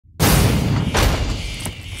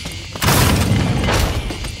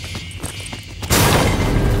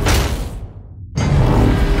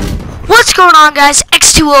going on, guys?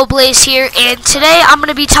 X2O Blaze here, and today I'm going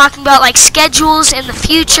to be talking about like schedules in the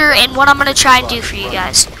future and what I'm going to try and do for you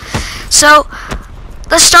guys. So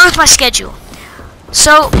let's start with my schedule.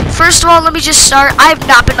 So first of all, let me just start. I've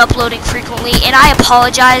not been uploading frequently, and I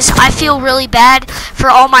apologize. I feel really bad for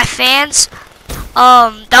all my fans.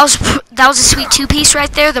 That was a sweet two-piece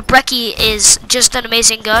right there. The Brecci is just an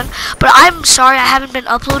amazing gun, but I'm sorry I haven't been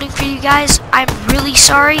uploading for you guys. I'm really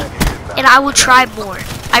sorry, and I will try more.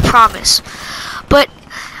 I promise. But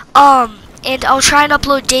and I'll try and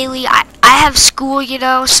upload daily. I have school, you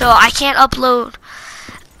know, so I can't upload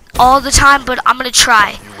all the time, but I'm gonna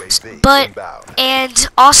try. But and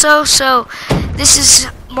also, so this is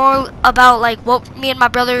more about like what me and my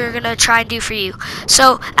brother are gonna try and do for you.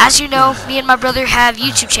 So as you know, me and my brother have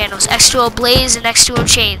YouTube channels, X2O Blaze and X2O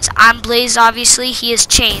Chains. I'm Blaze, obviously. He is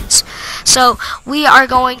Chains. So we are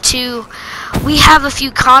going to. We have a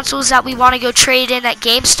few consoles that we want to go trade in at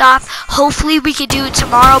GameStop. Hopefully we could do it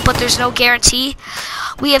tomorrow, but there's no guarantee.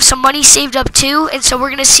 We have some money saved up too, and so we're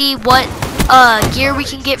gonna see what gear we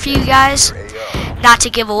can get for you guys. Not to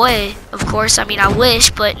give away, of course. I mean, I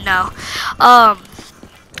wish, but no.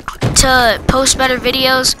 To post better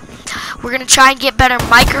videos, we're gonna try and get better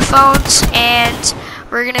microphones, and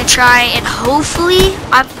we're gonna try and hopefully,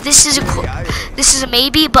 this is a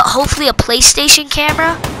maybe, but hopefully a PlayStation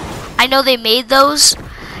camera. I know they made those,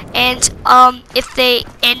 and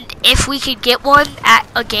if we could get one at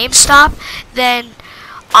a GameStop, then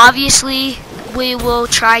obviously we will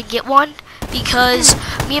try and get one, because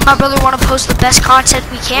me and my brother want to post the best content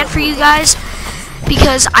we can for you guys,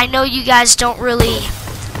 because I know you guys don't really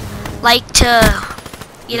like to,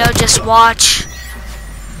 you know, just watch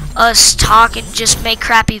us talk and just make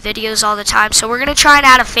crappy videos all the time. So we're gonna try and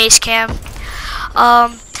add a face cam.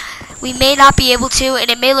 We may not be able to, and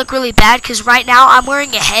it may look really bad because right now I'm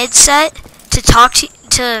wearing a headset to talk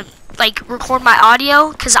to like record my audio,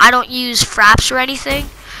 because I don't use Fraps or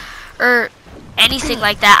anything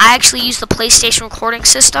like that. I actually use the PlayStation recording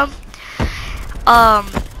system,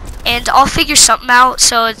 and I'll figure something out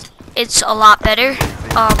so it's a lot better.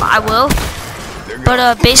 I will,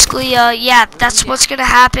 but basically, yeah, that's what's gonna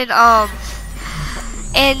happen.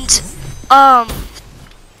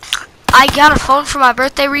 I got a phone for my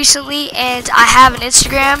birthday recently, and I have an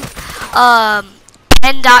Instagram,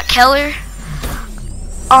 pen.keller,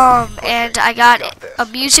 and I got a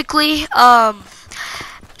Musically,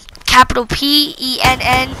 capital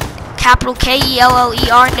P-E-N-N, capital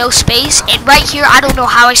K-E-L-L-E-R, no space, and right here, I don't know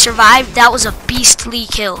how I survived. That was a beastly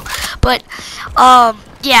kill, but,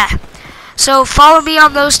 yeah, so follow me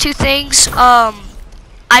on those two things.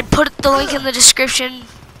 I'd put the link in the description,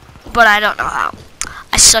 but I don't know how.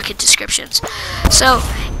 I suck at descriptions. So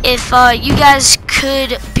if you guys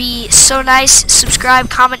could be so nice, subscribe,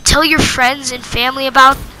 comment, tell your friends and family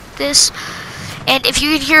about this. And if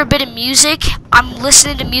you can hear a bit of music, I'm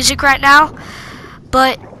listening to music right now,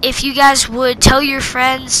 but if you guys would tell your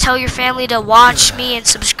friends, tell your family to watch me and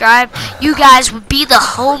subscribe, you guys would be the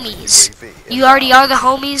homies. You already are the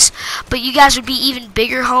homies, but you guys would be even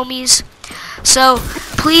bigger homies. So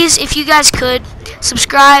please, if you guys could,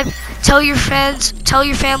 subscribe, tell your friends, tell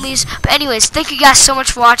your families. But anyways, thank you guys so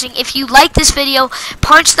much for watching. If you like this video,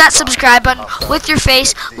 punch that subscribe button with your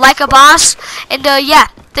face like a boss. And yeah,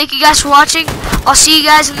 thank you guys for watching. I'll see you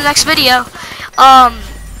guys in the next video.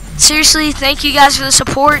 Seriously, thank you guys for the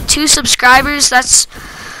support. 2 subscribers, that's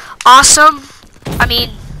awesome. I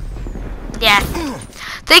mean, yeah.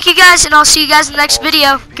 Thank you guys, and I'll see you guys in the next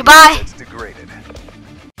video. Goodbye.